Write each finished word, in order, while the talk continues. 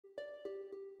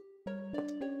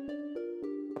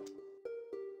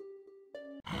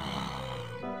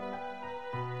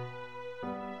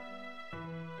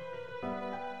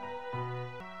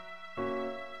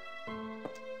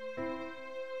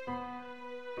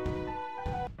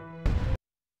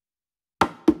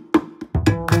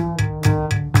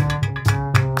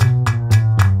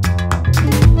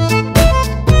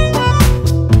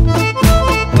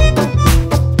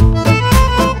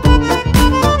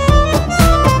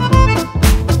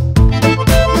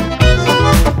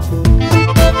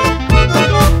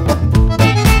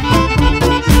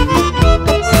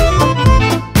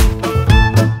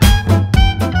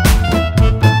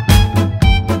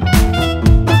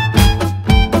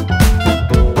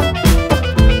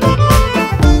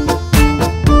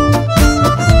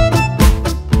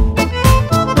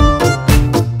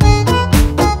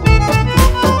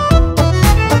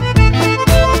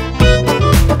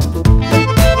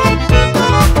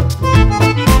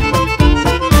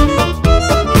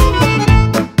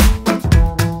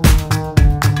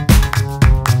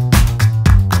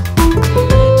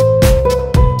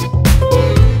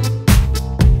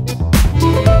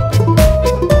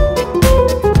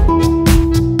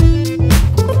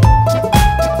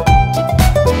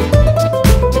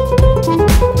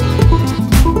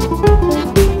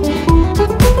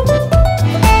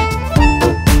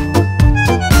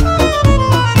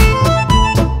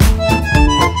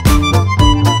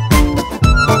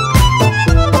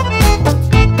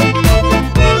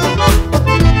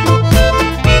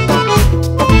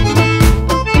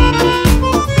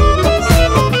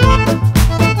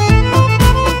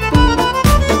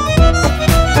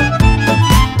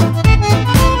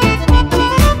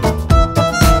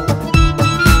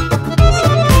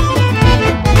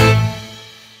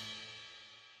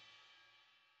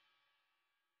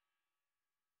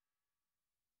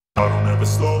I don't ever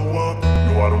slow up,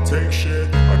 no I don't take shit.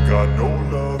 I got no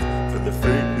love for the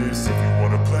fakeness. If you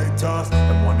wanna play tough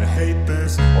and wanna hate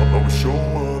this, I'll always show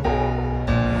up.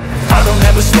 I don't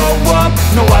ever slow up,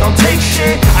 no I don't take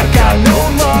shit. I got no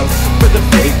love for the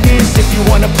fakeness. If you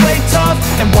wanna play tough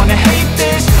and wanna hate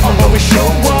this, I'll always show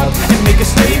up and make a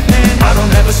statement. I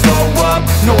don't ever slow up,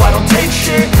 no I don't take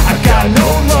shit. I got no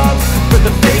love for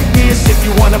the fakeness. If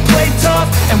you wanna play tough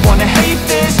and wanna hate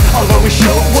this, I'll always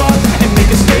show up and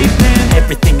make a statement.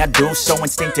 Everything I do so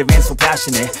instinctive and so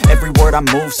passionate. Every word I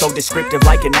move so descriptive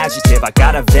like an adjective. I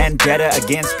got a vendetta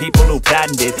against people who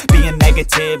patented being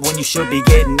negative when you should be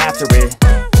getting after it.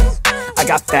 I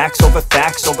got facts over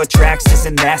tracks, this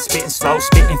and that. Spitting slow,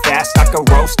 spitting fast. I could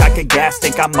roast, I could gas.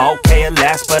 Think I'm okay at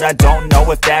last, but I don't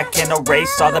know if that can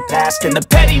erase all the past. And the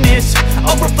pettiness,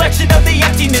 a reflection of the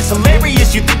emptiness.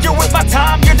 Hilarious, you think you're worth my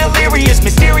time, you're delirious.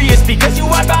 Mysterious, because you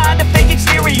hide behind a fake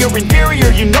exterior.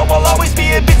 Inferior, you know I'll always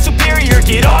be a bit superior.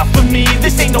 Get off of me,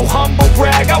 this ain't no humble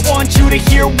brag. I want you to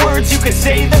hear words, you can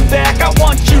say them back. I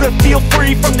want you to feel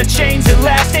free from the chains at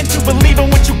last, and to believe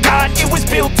in what you got, it was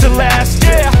built to last,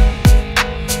 yeah.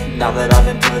 Now that I've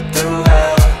been put through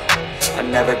hell, I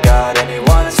never got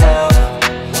anyone's help.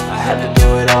 I had to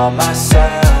do it all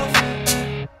myself.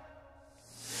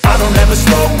 I don't ever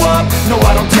slow up, no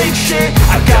I don't take shit.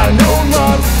 I got no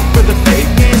love for the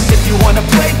fakeness. If you wanna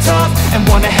play tough and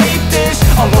wanna hate this,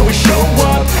 I'll always show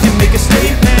up and make a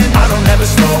statement. I don't ever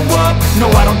slow up, no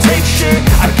I don't take shit.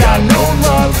 I got no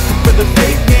love for the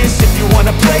fakeness. If you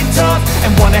wanna play tough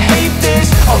and wanna hate this,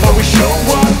 I'll always show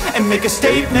up and make a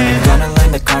statement. Gonna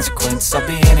learn the consequence of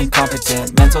being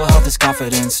incompetent. Mental health is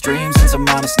confidence, dreams and some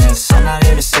honestness. I'm not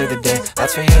here to save the day,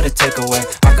 that's for you to take away.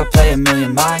 I could play a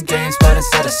million mind games, but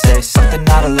instead I say something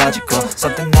not illogical,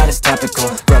 something that is topical.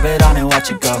 Rub it on and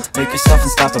watch it go, make yourself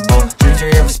unstoppable. Dreams are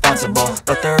irresponsible,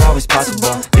 but they're always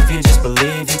possible. If you just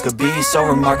believe, you could be so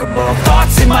remarkable.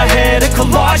 Thoughts in my head, a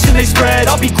collage and they spread.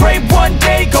 I'll be great one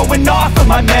day, going off of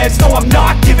my meds. No, I'm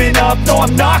not giving up, no,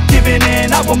 I'm not giving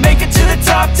in. I will make it to the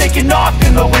top, taking off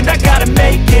in the wind. I gotta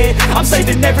make it, I'm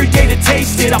saving every day to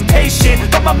taste it. I'm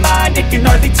patient, but my mind, it can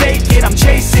hardly take it. I'm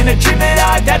chasing a dream that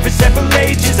I've had for several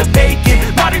ages. A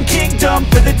vacant, modern kingdom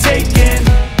for the taking.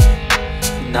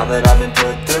 Now that I've been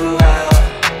put through hell,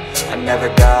 I never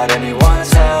got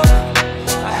anyone's help.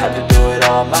 I had to do it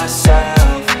all myself.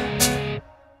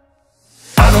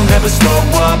 I don't ever slow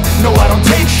up, no I don't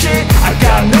take shit. I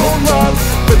got no love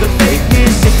for the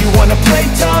fakeness. If you wanna play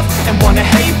tough and wanna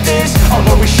hate this, I'll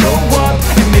always show up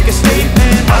and make a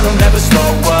statement. I don't ever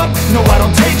slow up, no I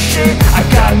don't take shit. I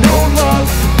got no love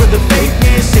for the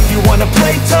fakeness. If you wanna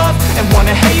play tough and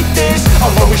wanna hate this,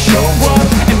 I'll always show up